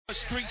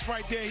streets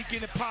right there. He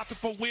getting it popping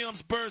for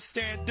Williamsburg.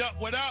 Stand up.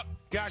 What up?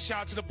 Guys,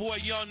 shout out to the boy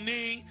Young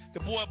Nee,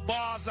 the boy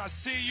Bars, I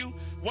see you.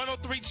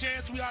 103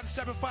 Chance, we out of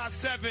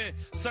 757.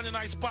 Sunday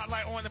night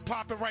spotlight on and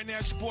popping right now.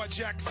 It's your boy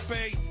Jack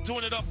Spade.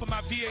 Doing it up for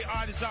my VA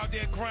artists out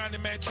there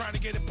grinding, man, trying to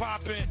get it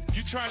popping.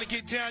 You trying to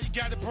get down, you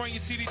got to bring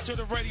your CD to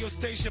the radio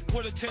station.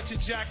 Put attention,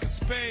 Jack and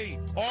Spade.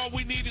 All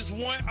we need is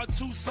 1 or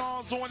 2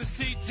 songs on the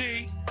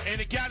CD, and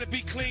it got to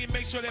be clean.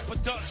 Make sure that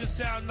production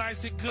sound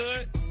nice and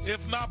good.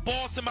 If my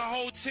boss and my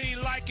whole team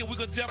like it, we're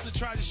going to definitely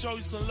try to show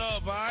you some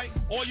love, all right?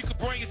 Or you can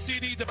bring your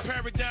CD to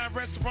Paradigm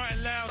Restaurant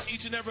and Lounge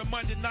each and every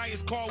Monday night.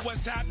 It's called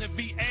What's Happening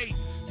VA.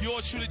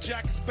 Yours truly,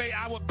 Jack and Spade.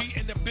 I will be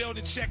in the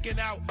building checking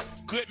out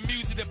good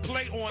music to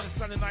play on the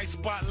Sunday night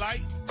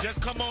spotlight.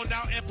 Just come on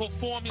out and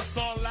perform your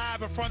song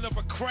live in front of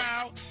a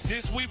crowd.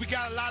 This week we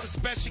got a lot of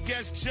special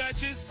guest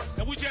judges,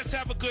 and we just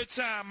have a good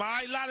time, all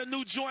right? A lot of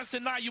new joints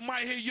tonight. You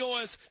might hear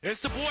yours.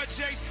 It's the boy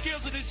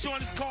Jaskizzal. This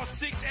joint is called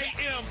 6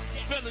 a.m.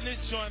 Feeling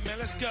this joint, man.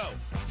 Let's go.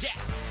 Yeah.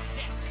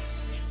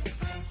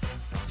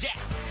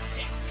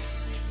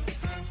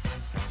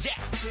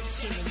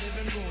 Chicks in the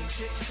living room,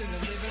 chicks in the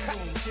living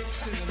room,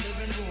 chicks in the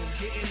living room,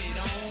 getting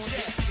it on,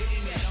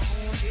 getting it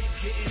on,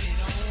 getting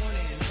it on,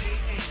 and they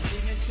ain't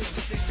leaving till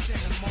 6 in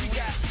the morning. We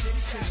got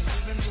chicks in the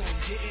living room,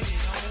 getting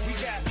it on. We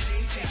got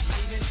they ain't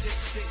leaving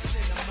 6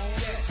 in the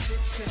morning.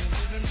 Chicks in the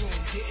living room,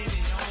 getting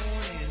it on,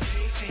 and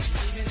they ain't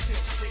leaving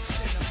till 6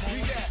 in the morning.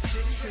 We got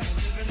chicks in the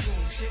living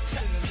room, chicks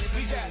in the living room,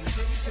 we got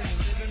chicks in the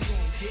living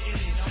room,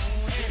 getting it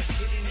on,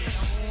 getting it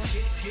on,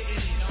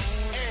 getting it on,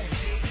 and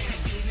they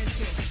ain't leaving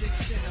till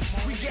 6 in the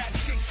morning. We got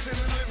chicks in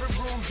the living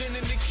room, then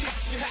in the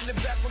kitchen, in the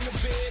back on the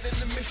bed, in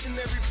the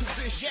missionary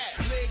position.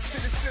 Legs to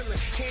the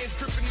ceiling, hands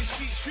gripping the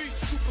sheet.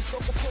 Super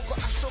soaker poker,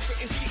 I stroke her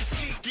and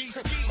ski.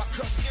 My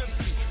cup's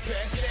empty,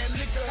 pass that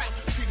liquor.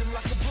 Treat him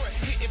like a blunt,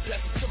 hit it,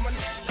 pass it to my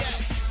nigga.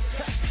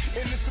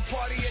 And it's a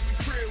party at the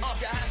crib. We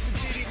got hot and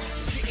diddy,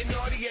 getting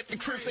naughty at the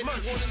crib. They want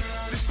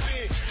to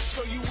spin,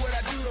 show you what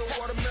I do. The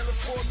watermelon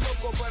for a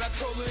loco, but I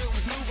told her it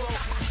was Nuvo.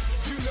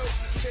 You know,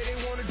 say they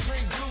want to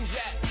drink blues.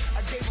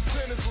 I gave her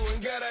clinical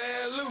and got her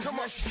air loose. Come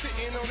on, she's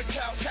sitting on the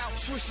couch,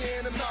 swishing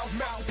in her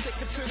mouth. Take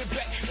her to the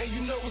back, and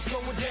you know what's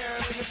going down.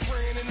 And a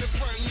friend in the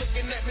front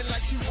looking at me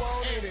like she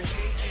wanted it.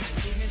 Ain't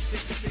leaving 6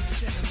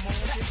 in the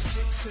morning.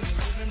 6 in the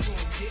living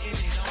room, getting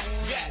it on.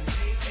 Ain't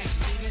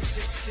leaving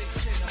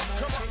 6 in the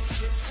morning.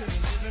 6 in the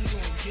living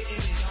room,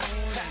 getting it on.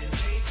 And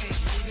they ain't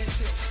leaving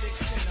till 6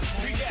 in the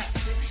morning. We got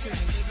 6 in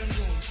the living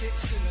room, 6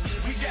 in the living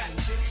room, we got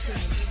 6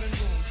 in the living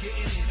room,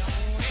 getting it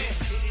on,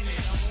 getting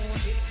it on,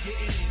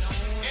 getting it on.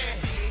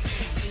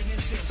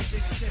 Till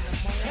 6 in the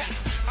morning.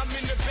 I'm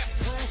in the back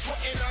room,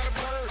 sweating out a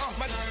bird.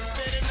 My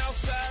standing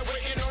outside,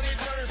 waiting on his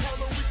turn.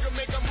 Told her we could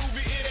make a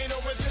movie, it ain't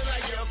over till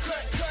I yell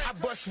cut. I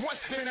bust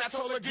once, then I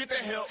told her get the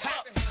hell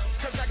up.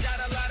 Cause I got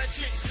a lot of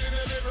chicks in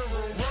the living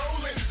room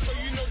rolling. So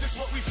you know this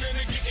what we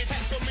finna get into.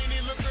 So many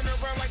looking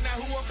around like now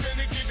who I'm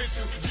finna give it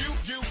to. You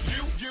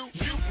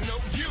know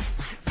you.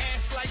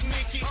 Ass like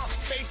Nicki,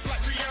 face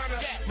like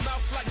Rihanna,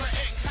 mouth like my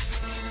ex,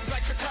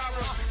 like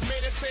Sakara.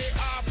 Made her say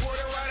pour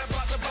her right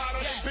about the bottle.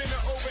 Bend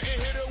her over and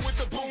hit her with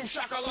the boom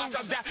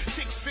shakalaka. Got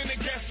chicks in the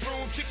guest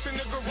room, chicks in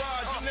the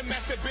garage, in the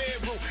master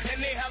bedroom,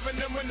 and they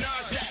having a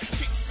menage.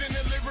 Chicks in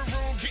the living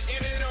room, getting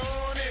it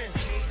on in.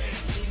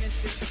 Ain't leaving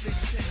 6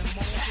 in the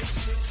morning.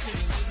 Chicks in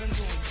the living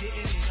room,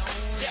 getting it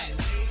on. Ain't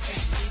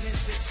leaving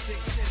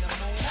 6 in the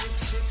morning.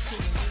 Chicks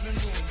in the living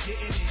room,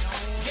 getting it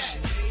on.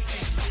 Ain't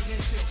leaving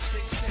till 6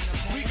 in the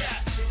morning. We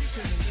got chicks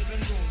in the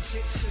living room,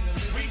 chicks in the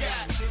living room, we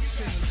got chicks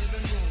in the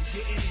living room,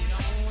 getting it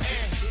on,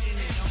 getting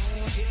it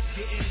on,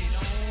 getting it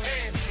on.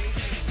 Ain't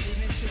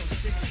leaving till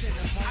 6 in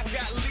the morning. I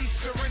got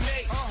Lisa,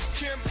 Renee,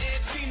 Kim,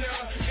 and Tina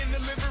in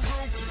the living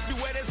room. You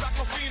wet as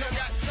Aquafina.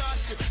 Got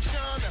Tasha,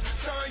 Shauna,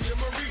 Tanya,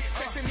 Marie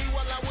texting me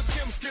while I'm with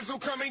Kim. Skizzle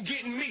coming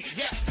getting me.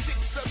 Got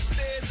chicks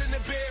upstairs in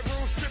the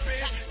bedroom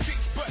stripping.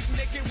 Chicks butt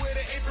naked with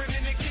an apron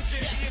in the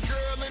kitchen. Me a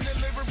girl in the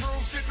living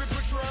room sipping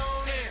Patron.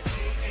 Ain't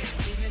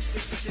leaving 6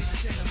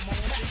 in the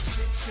morning.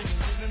 6 in the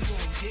living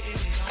room, getting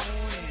it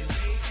on. And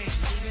they ain't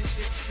leaving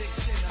 6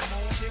 in the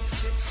morning.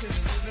 6 in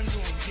the living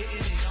room,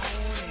 getting it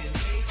on. And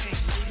they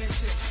ain't leaving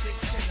till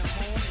 6 in the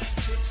morning.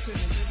 6 in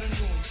the living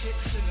room,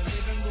 chicks in the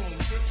living room,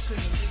 chicks in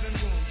the living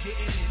room,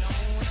 getting it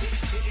on,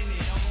 getting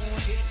it on,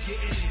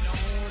 getting it on.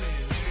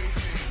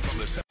 From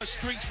the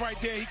streets right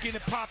there, he getting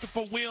it popping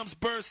for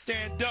Williamsburg.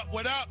 Stand up.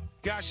 What up?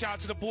 Guys, shout out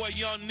to the boy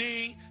Young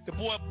Nee, the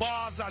boy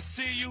Bars, I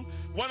see you.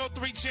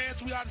 103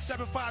 Chance, we out of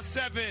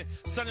 757.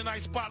 Sunday night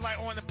spotlight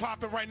on and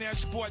popping right now.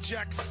 It's your boy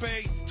Jack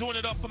Spade. Doing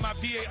it up for my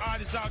VA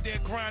artists out there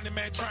grinding,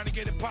 man, trying to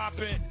get it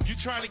popping. You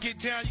trying to get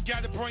down, you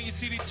got to bring your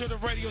CD to the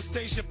radio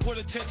station. Put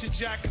attention,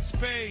 Jack and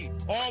Spade.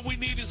 All we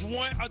need is 1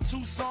 or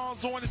 2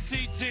 songs on the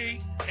CD,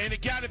 and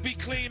it got to be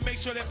clean. Make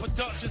sure that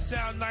production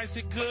sound nice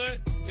and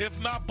good. If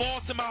my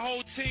boss and my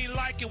whole team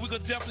like it, we're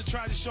going to definitely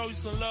try to show you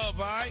some love,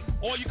 all right?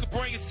 Or you can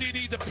bring your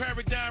CD to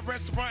Paradigm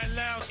Restaurant and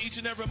Lounge each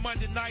and every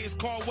Monday night. It's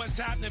called What's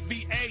Happening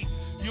VA.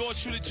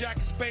 Yours truly, Jack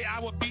Spade. I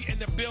will be in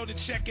the building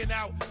checking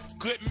out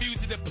good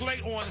music to play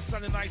on the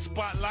Sunday Night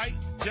Spotlight.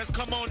 Just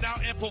come on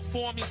out and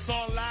perform your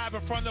song live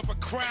in front of a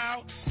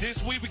crowd.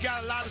 This week we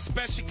got a lot of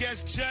special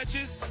guest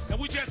judges, and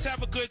we just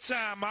have a good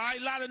time, all right?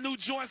 A lot of new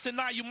joints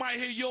tonight. You might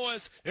hear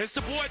yours. It's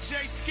the boy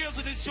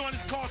Jaskizzal. This joint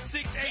is called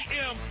 6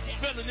 a.m.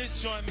 Feeling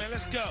this joint, man.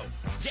 Let's go.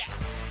 Yeah.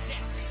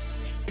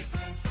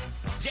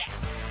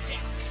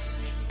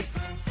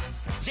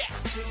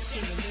 Chicks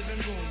in the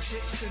living room,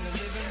 chicks in the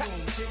living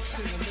room, chicks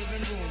in the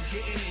living room,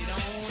 getting it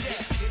on,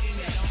 getting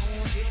it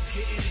on,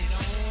 getting it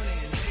on,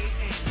 and they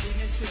ain't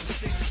leaving till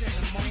 6 in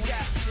the morning. We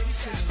got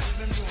chicks in the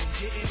living room,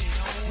 getting it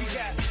on. We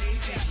got they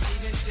ain't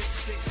leaving 6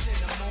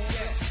 in the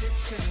morning.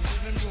 Chicks in the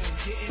living room,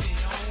 getting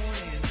it on,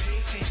 and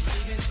they ain't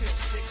leaving till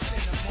 6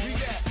 in the morning. We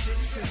got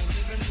chicks in the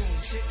living room,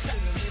 chicks in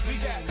the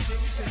living room,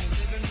 chicks in the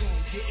living room,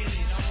 getting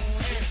it on,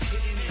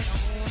 getting it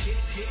on,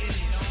 getting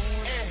it on.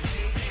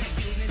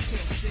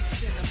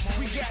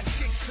 We got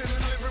chicks in the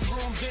living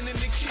room, then in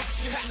the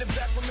kitchen, in the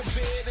back on the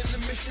bed, in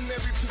the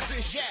missionary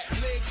position.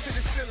 Legs to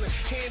the ceiling,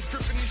 hands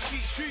gripping the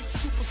sheet.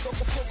 Super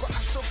soaker poker, I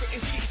stroke her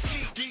and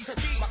ski.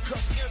 My cup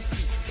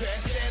empty,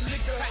 pass that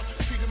liquor.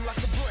 Treat him like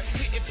a blunt,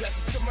 hit it, pass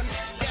it to my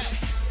neck.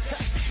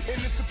 And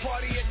it's a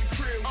party at the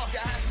crib. We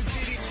got half a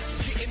ditty,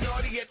 getting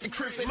naughty at the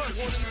crib. And they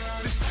want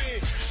to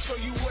spin, show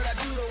you what I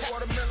do. The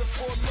watermelon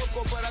for a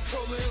loco, but I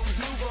told her it was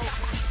nouveau.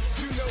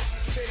 You know,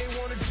 say they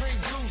want to drink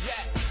blues.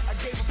 I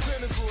gave her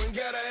clinical and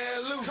got her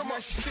ass loose. Come on,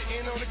 she's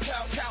sitting on the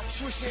couch,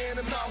 swishing in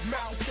her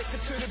mouth. Take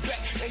her to the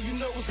back, and you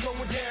know what's going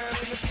down.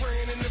 And the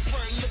friend in the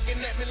front looking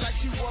at me like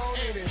she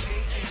wanted it.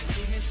 Ain't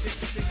leaving 6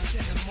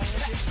 in the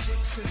morning.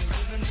 Chicks in the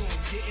living room,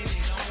 getting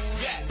it on.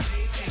 Ain't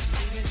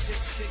leaving 6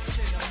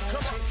 in the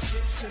morning.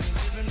 Chicks in the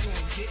living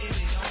room, getting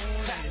it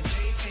on. And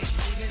they ain't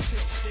leaving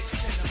till 6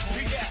 in the morning.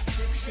 We got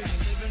chicks in the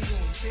living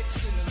room,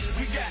 chicks in the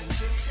living room,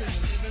 chicks in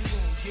the living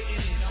room,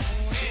 getting it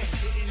on,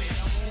 getting it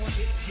on,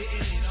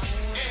 getting it on.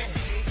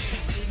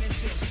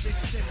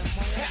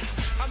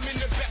 I'm in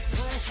the back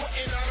room,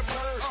 sweating out a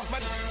bird. My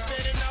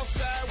standing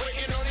outside,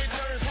 waiting on his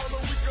turn. Told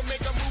her we can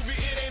make a movie,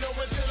 it ain't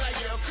over till I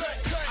yell cut.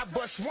 I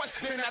bust once,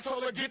 then I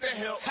told her get the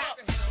hell up.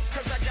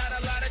 Cause I got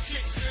a lot of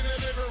chicks in the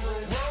living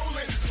room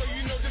rolling. So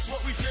you know this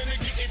what we finna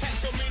get into.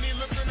 So many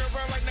looking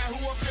around like now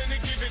who I'm finna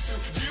give it to.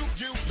 You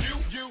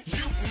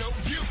know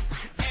you.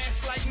 Ass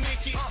like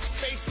Nicki,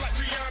 face like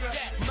Rihanna,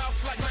 mouth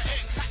like my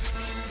ex,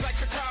 like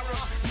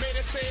Sakara. Made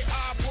her say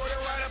pour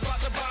her right about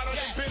the bottle.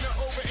 Then bend her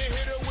over and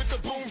hit her with the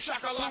boom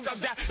shakalaka.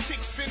 Got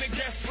chicks in the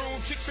guest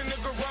room, chicks in the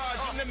garage,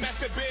 in the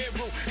master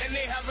bedroom, and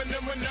they having a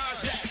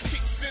menage.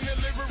 Chicks in the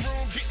living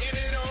room, getting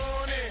it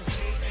on in.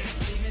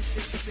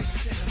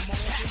 6 in the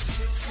morning,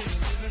 chicks in the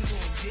living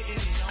room,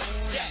 getting it on.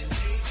 And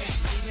they ain't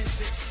leaving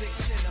 6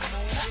 in the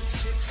morning.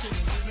 Chicks in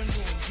the living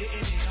room,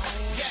 getting it on.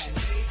 And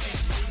they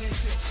ain't leaving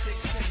till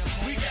 6 in the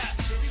morning. We got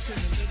chicks in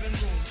the living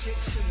room,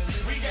 chicks in the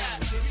living room,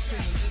 chicks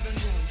in the living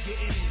room,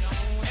 getting it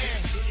on,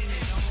 getting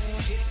it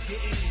on,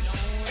 getting it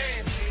on.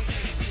 And they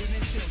ain't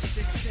leaving till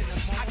 6 in the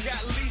morning. I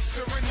got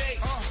Lisa, Renee,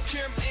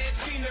 Kim, and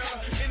Tina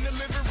in the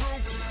living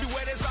room. The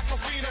wet as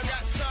Aquafina.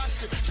 Got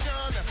Tasha,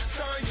 Shauna,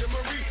 Tanya,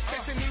 Marie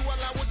texting me while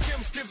I was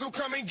Jaskizzal,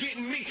 come and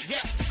getting me.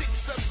 Got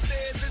chicks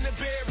upstairs in the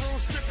bedroom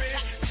stripping.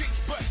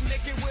 Chicks butt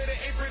naked with an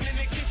apron in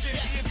the kitchen.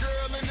 Be a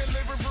girl in the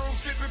living room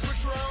sipping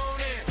Patron.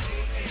 And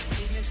they ain't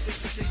leaving 6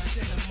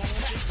 in the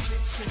morning.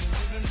 Chicks in the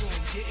living room,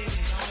 getting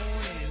it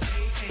on. And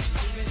they ain't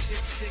leaving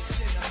 6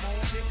 in the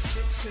morning.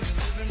 Chicks in the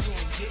living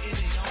room,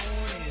 getting it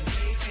on. And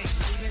they ain't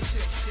leaving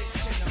till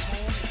 6 in the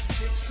morning.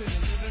 Chicks in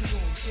the living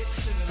room,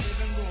 chicks in the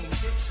living room,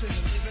 chicks in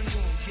the living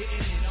room,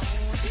 getting it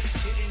on,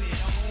 getting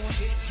it on,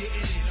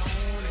 getting it on.